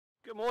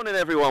Good morning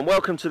everyone,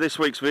 welcome to this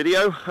week's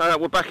video.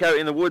 We're back out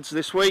in the woods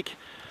this week.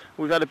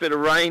 We've had a bit of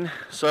rain,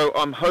 so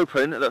I'm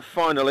hoping that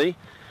finally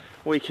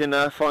we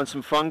can find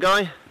some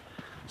fungi.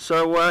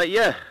 So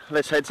yeah,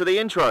 let's head to the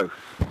intro.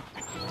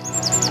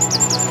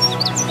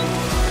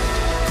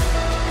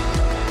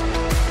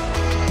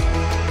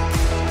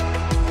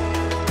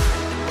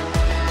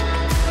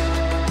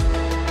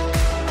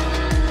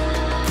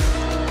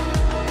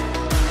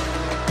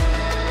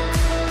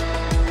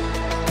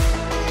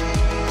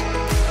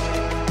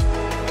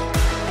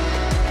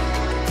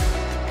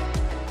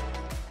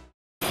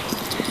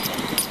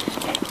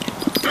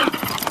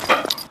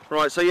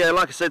 Right, so yeah,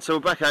 like I said, so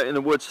we're back out in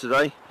the woods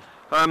today.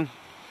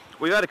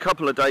 We've had a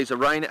couple of days of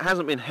rain. It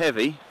hasn't been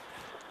heavy,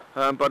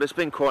 but it's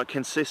been quite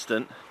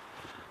consistent.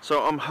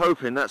 So I'm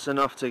hoping that's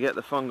enough to get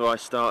the fungi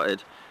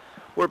started.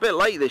 We're a bit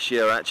late this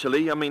year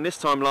actually. I mean, this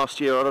time last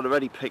year I'd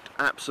already picked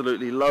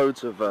absolutely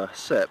loads of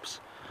Ceps.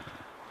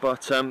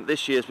 But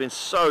this year's been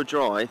so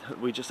dry that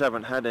we just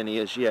haven't had any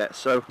as yet.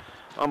 So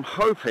I'm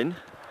hoping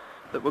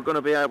that we're going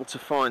to be able to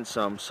find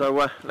some.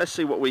 So let's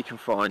see what we can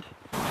find.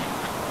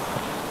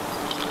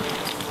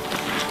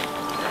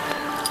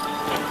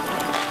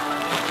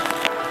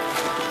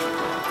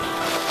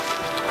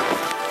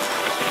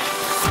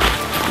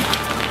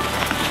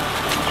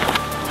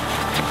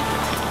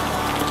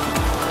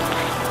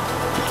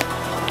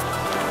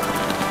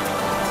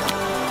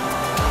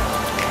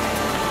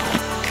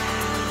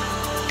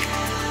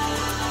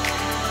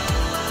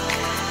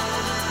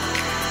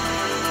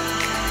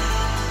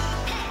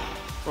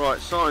 Right,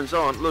 signs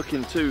aren't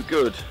looking too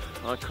good.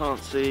 I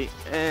can't see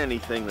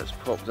anything that's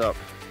popped up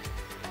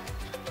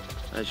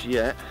as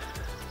yet,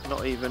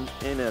 not even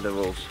in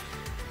edibles.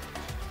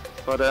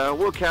 But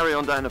we'll carry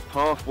on down the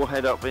path. We'll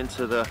head up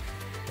into the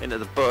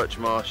birch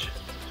marsh,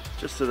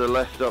 just to the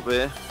left up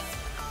here.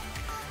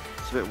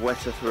 It's a bit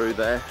wetter through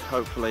there.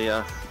 Hopefully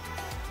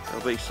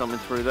there'll be something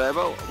through there,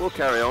 but we'll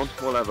carry on.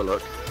 We'll have a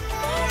look.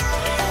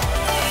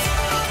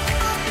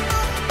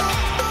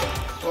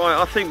 Right,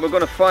 I think we're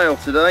going to fail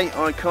today.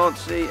 I can't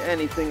see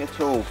anything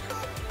at all.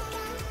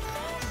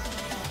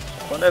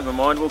 But never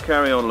mind, we'll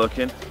carry on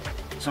looking.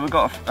 So we've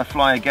got a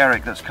fly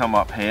agaric that's come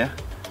up here.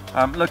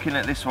 Looking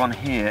at this one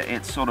here,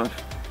 it's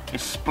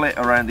split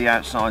around the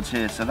outsides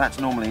here, so that's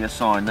normally a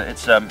sign that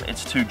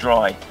it's too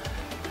dry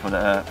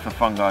for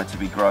fungi to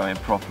be growing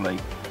properly.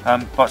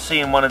 But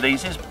seeing one of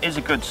these is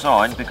a good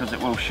sign, because it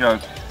will show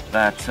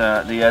that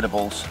the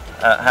edibles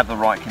have the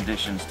right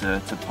conditions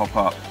to pop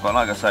up. But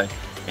like I say,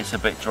 it's a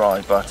bit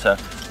dry, but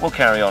we'll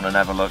carry on and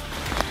have a look.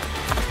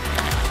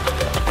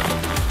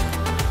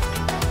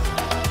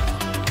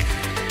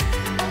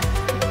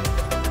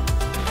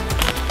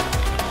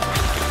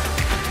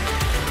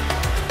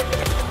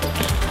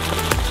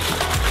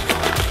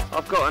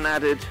 I've got an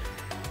added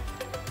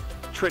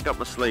trick up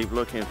my sleeve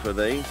looking for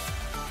these.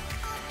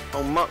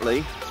 Old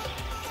Muttley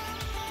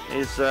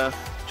is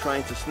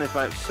trying to sniff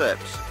out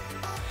Ceps,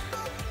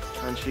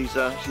 and she's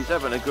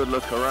having a good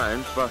look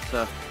around,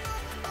 but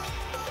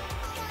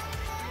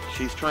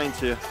she's trying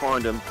to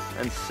find them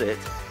and sit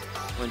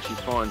when she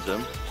finds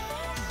them,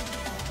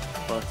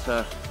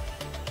 but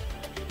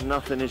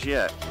nothing as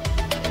yet.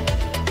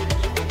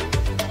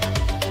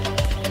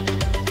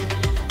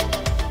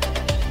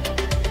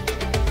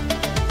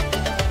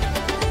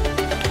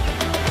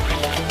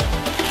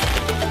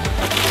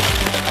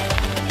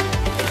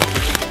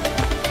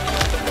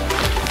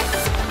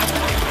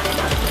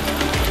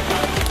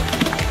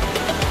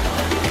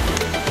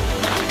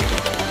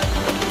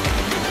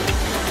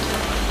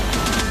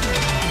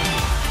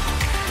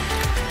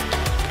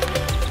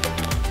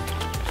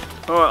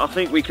 Alright, I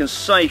think we can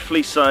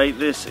safely say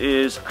this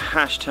is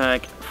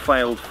hashtag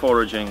failed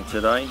foraging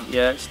today.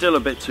 Yeah, it's still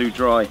a bit too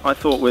dry. I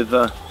thought with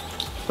the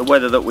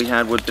weather that we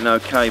had would have been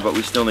okay, but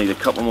we still need a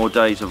couple more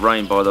days of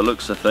rain by the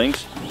looks of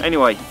things.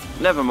 Anyway,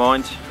 never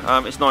mind.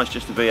 It's nice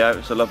just to be out.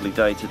 It's a lovely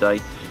day today.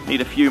 Need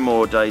a few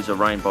more days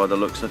of rain by the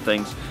looks of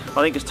things.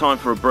 I think it's time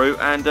for a brew,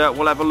 and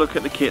we'll have a look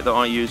at the kit that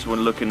I use when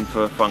looking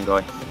for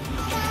fungi.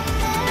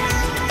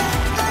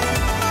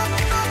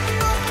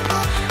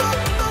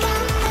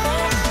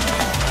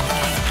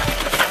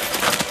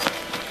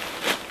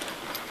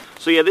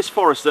 So yeah, this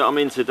forest that I'm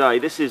in today,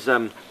 this is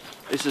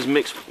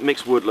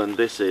mixed woodland.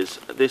 This is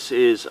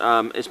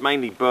it's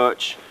mainly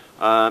birch.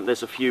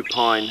 There's a few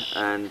pine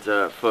and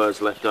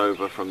firs left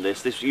over from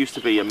this. This used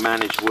to be a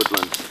managed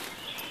woodland,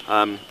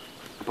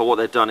 but what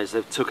they've done is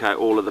they've took out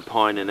all of the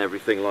pine and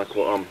everything, like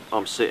what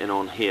I'm sitting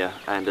on here,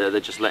 and they're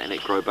just letting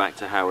it grow back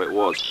to how it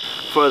was.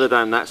 Further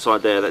down that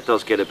side there, that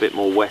does get a bit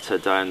more wetter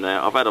down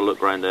there. I've had a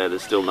look around there.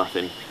 There's still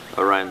nothing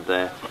around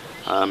there.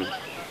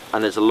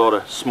 And there's a lot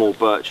of small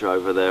birch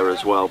over there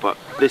as well, but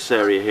this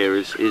area here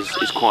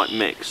is quite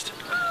mixed.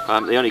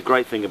 The only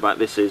great thing about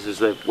this is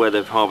that where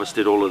they've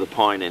harvested all of the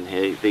pine in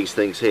here, these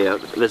things here,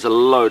 there's a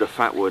load of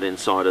fat wood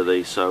inside of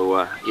these,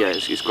 so yeah,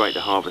 it's great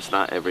to harvest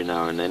that every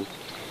now and then.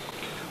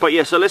 But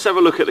yeah, so let's have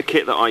a look at the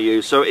kit that I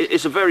use. So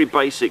it's a very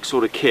basic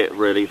sort of kit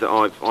really that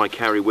I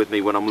carry with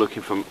me when I'm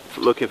looking for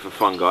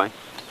fungi.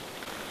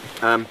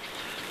 I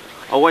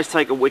always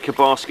take a wicker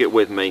basket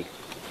with me.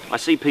 I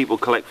see people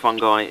collect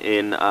fungi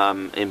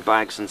in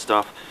bags and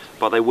stuff,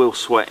 but they will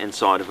sweat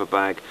inside of a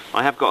bag.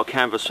 I have got a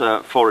canvas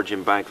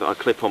foraging bag that I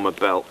clip on my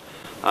belt,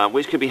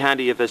 which can be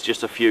handy if there's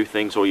just a few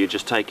things or you're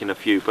just taking a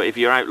few. But if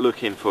you're out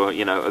looking for,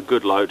 you know, a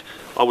good load,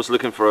 I was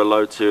looking for a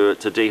load to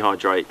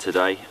dehydrate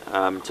today,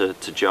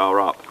 to jar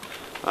up.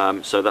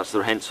 So that's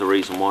hence the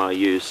reason why I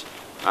use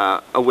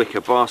a wicker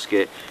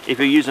basket. If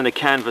you're using a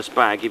canvas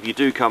bag, if you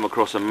do come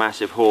across a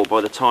massive haul, by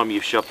the time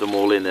you've shoved them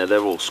all in there, they're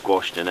all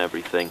squashed and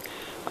everything,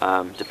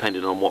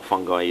 depending on what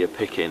fungi you're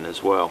picking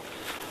as well.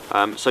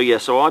 So yeah,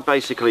 so I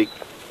basically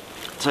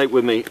take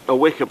with me a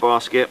wicker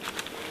basket,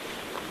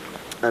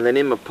 and then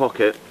in my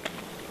pocket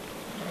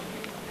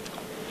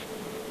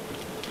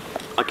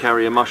I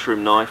carry a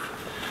mushroom knife.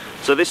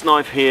 So this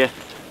knife here,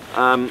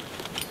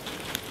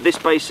 this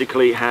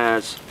basically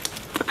has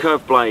a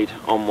curved blade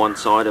on one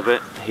side of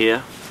it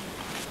here,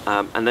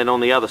 and then on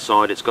the other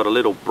side it's got a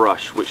little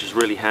brush, which is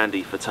really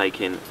handy for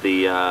taking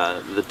the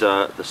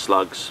dirt, the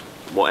slugs,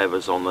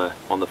 whatever's on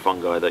the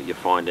fungi that you're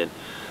finding.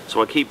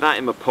 So I keep that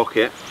in my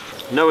pocket,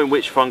 knowing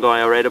which fungi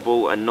are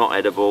edible and not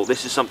edible.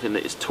 This is something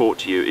that is taught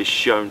to you, is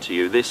shown to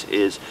you. This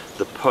is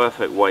the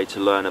perfect way to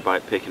learn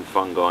about picking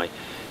fungi,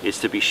 is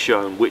to be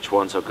shown which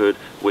ones are good,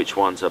 which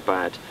ones are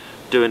bad.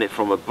 Doing it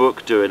from a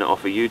book, doing it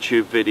off a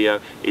YouTube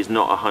video is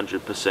not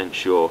 100%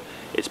 sure.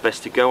 It's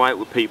best to go out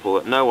with people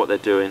that know what they're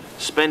doing,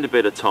 spend a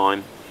bit of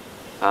time,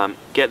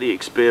 get the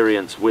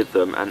experience with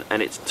them,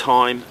 and it's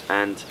time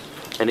and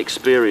an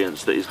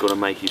experience that is going to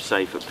make you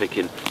safe at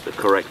picking the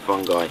correct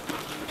fungi.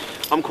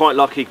 I'm quite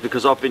lucky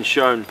because I've been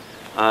shown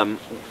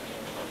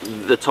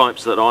the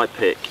types that I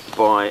pick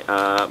by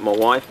my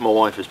wife. My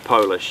wife is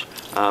Polish,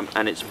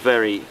 and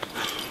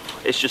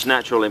it's just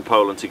natural in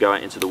Poland to go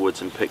out into the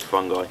woods and pick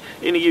fungi.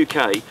 In the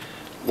UK,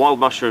 wild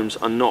mushrooms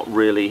are not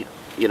really,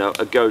 you know,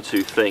 a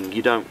go-to thing.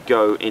 You don't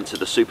go into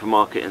the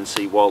supermarket and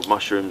see wild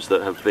mushrooms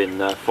that have been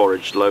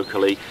foraged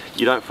locally.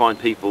 You don't find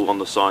people on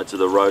the sides of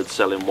the road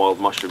selling wild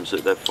mushrooms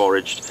that they've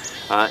foraged.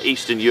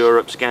 Eastern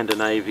Europe,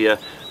 Scandinavia,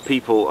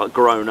 people are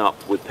grown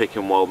up with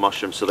picking wild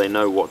mushrooms, so they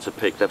know what to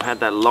pick. They've had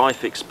that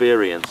life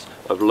experience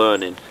of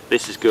learning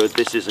this is good,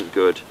 this isn't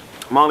good.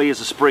 Marley is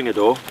a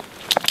springador.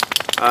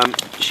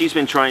 She's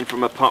been trained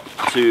from a pup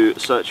to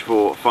search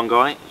for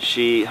fungi.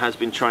 She has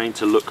been trained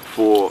to look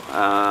for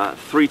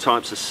 3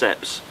 types of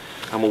Ceps,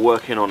 and we're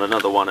working on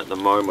another one at the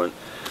moment.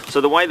 So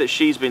the way that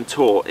she's been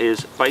taught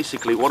is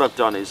basically what I've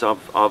done is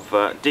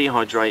I've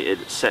dehydrated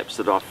Ceps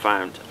that I've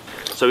found.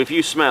 So if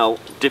you smell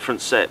different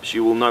Ceps,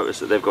 you will notice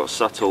that they've got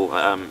subtle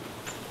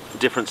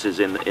differences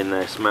in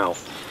their smell.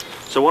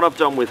 So what I've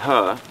done with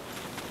her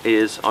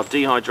is I've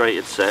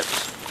dehydrated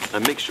Ceps, a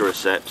mixture of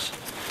Ceps,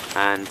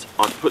 and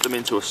I've put them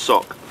into a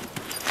sock,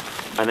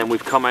 and then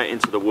we've come out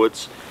into the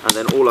woods, and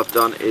then all I've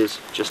done is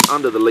just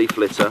under the leaf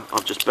litter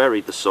I've just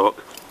buried the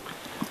sock,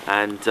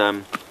 and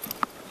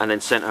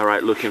then sent her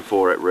out looking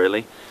for it,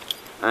 really.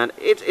 And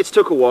it's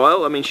took a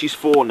while. I mean, she's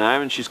 4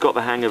 now and she's got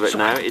the hang of it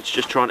now. It's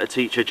just trying to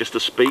teach her just to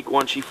speak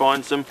once she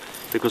finds them,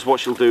 because what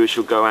she'll do is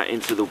she'll go out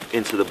into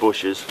the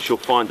bushes, she'll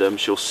find them,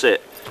 she'll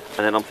sit, and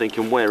then I'm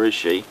thinking, where is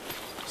she?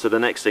 So the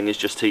next thing is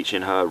just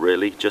teaching her,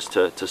 really, just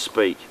to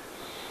speak.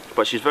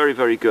 But she's very,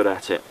 very good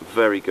at it,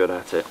 very good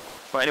at it.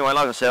 But anyway,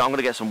 like I said, I'm going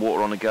to get some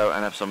water on the go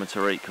and have something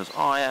to eat, because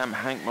I am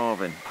Hank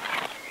Marvin.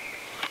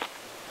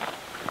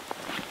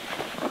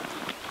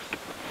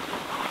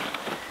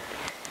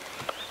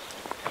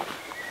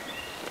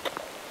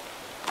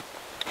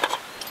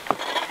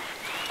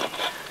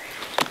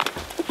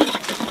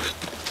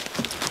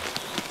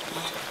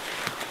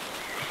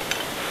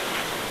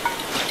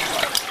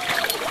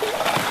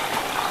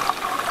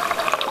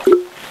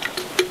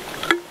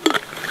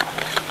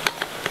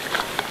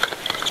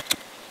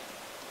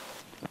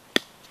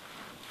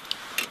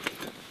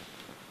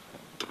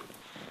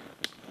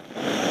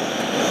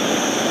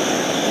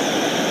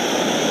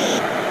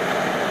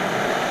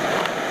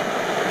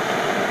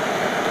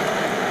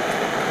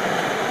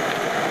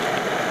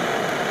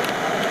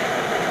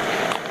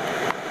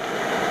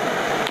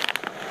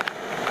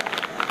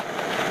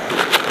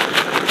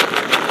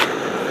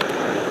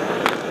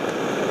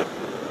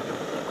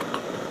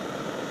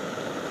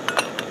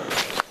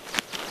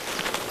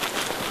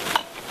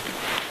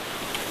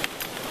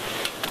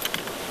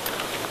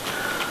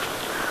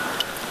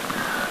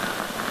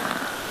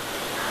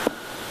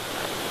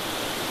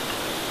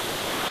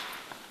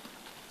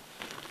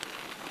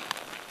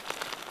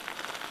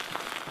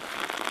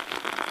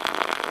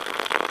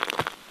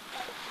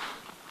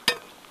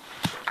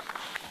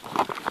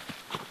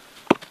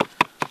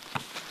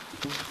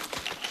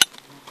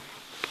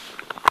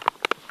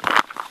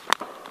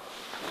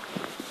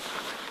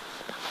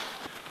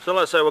 So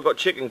like I say, we've got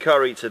chicken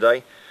curry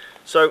today.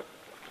 So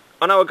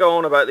I know I go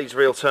on about these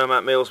Real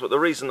Turmat meals, but the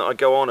reason that I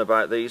go on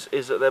about these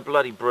is that they're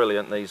bloody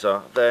brilliant. These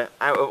are. They're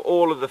out of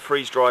all of the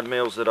freeze-dried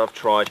meals that I've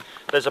tried.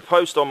 There's a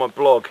post on my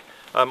blog.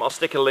 I'll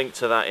stick a link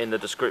to that in the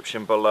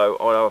description below.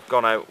 I've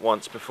gone out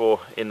once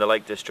before in the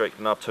Lake District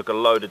and I've took a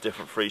load of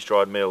different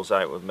freeze-dried meals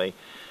out with me.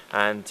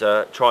 and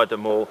tried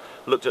them all,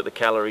 looked at the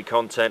calorie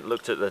content,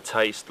 looked at the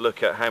taste,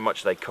 looked at how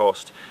much they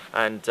cost,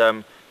 and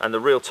the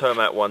Real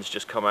Turmat ones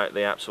just come out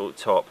the absolute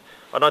top.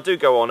 And I do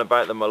go on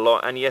about them a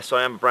lot, and yes,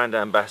 I am a brand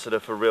ambassador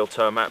for Real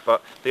Turmat,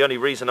 but the only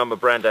reason I'm a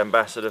brand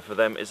ambassador for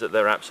them is that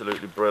they're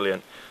absolutely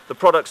brilliant. The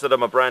products that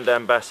I'm a brand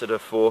ambassador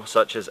for,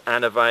 such as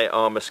Anivay,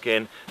 Armour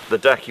Skin, the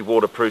Daki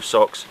waterproof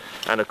socks,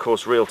 and of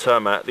course Real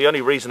Turmat, the only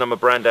reason I'm a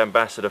brand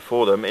ambassador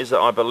for them is that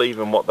I believe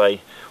in what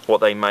they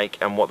make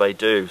and what they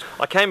do.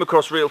 I came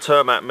across Real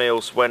Turmat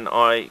meals when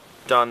I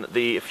done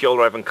the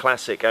Fjallraven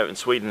Classic out in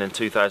Sweden in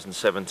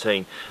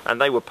 2017,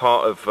 and they were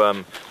part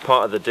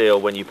of the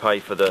deal when you pay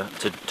for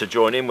to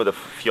join in with a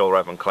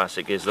Fjallraven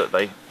Classic, is that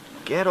they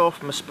get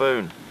off my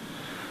spoon,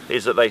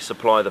 is that they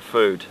supply the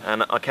food,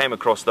 and I came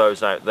across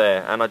those out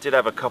there, and I did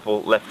have a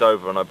couple left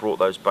over and I brought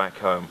those back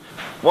home.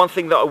 One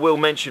thing that I will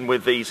mention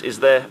with these is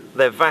they're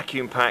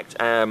vacuum packed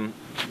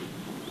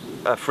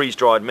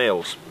freeze-dried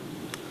meals.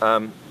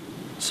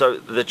 So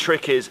the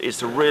trick is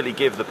to really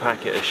give the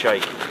packet a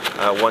shake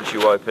once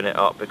you open it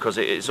up, because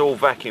it's all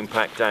vacuum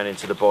packed down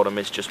into the bottom.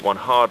 It's just one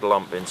hard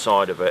lump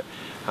inside of it.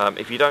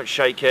 If you don't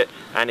shake it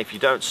and if you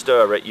don't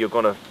stir it, you're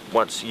gonna,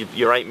 once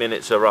your 8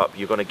 minutes are up,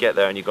 you're gonna get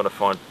there and you're gonna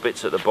find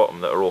bits at the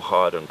bottom that are all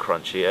hard and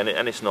crunchy,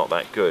 and it's not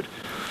that good.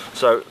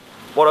 So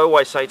what I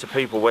always say to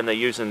people when they're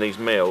using these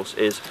meals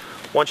is,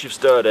 once you've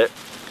stirred it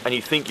and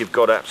you think you've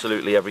got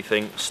absolutely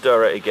everything,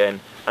 stir it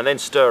again, and then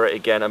stir it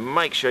again, and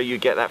make sure you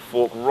get that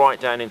fork right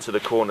down into the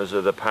corners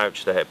of the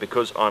pouch there,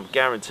 because I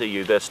guarantee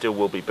you there still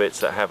will be bits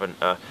that haven't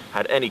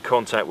had any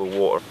contact with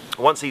water.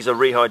 Once these are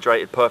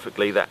rehydrated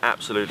perfectly, they're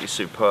absolutely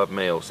superb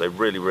meals. They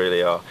really,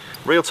 really are.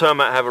 Real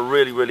Turmat have a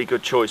really, really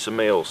good choice of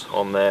meals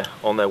on their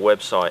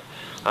website.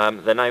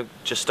 They now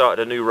just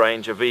started a new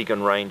range, a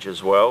vegan range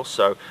as well.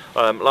 So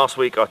last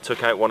week I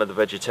took out one of the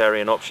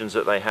vegetarian options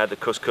that they had, the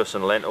couscous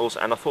and lentils,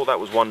 and I thought that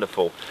was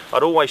wonderful.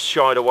 I'd always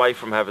shied away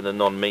from having the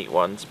non-meat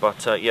ones,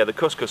 but yeah, the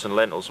couscous and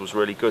lentils was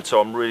really good, so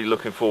I'm really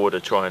looking forward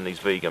to trying these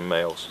vegan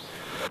meals.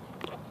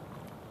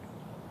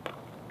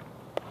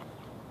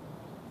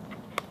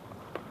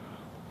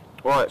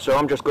 Right, so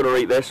I'm just going to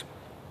eat this,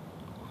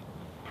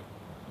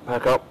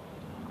 pack up.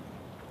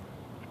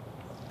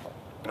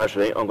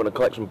 Actually, I'm going to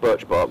collect some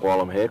birch bark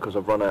while I'm here, because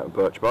I've run out of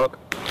birch bark.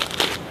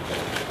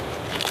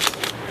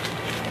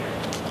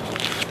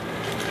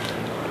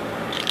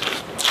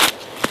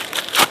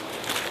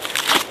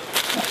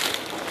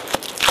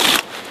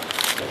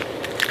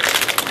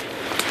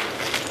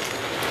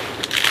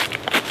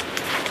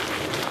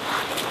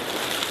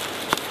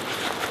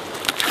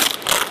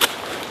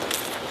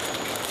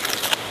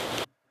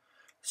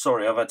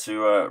 Sorry, I've had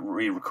to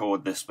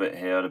re-record this bit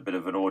here. I had a bit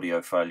of an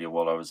audio failure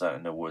while I was out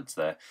in the woods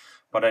there.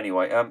 But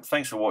anyway,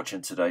 thanks for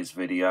watching today's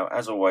video.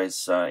 As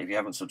always, if you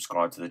haven't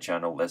subscribed to the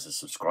channel, there's a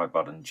subscribe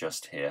button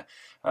just here.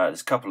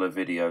 There's a couple of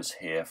videos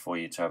here for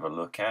you to have a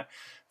look at.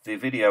 The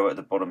video at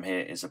the bottom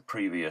here is a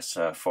previous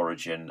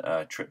foraging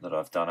trip that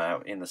I've done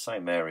out in the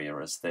same area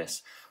as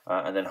this.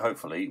 And then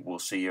hopefully we'll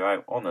see you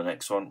out on the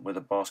next one with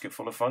a basket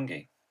full of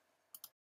fungi.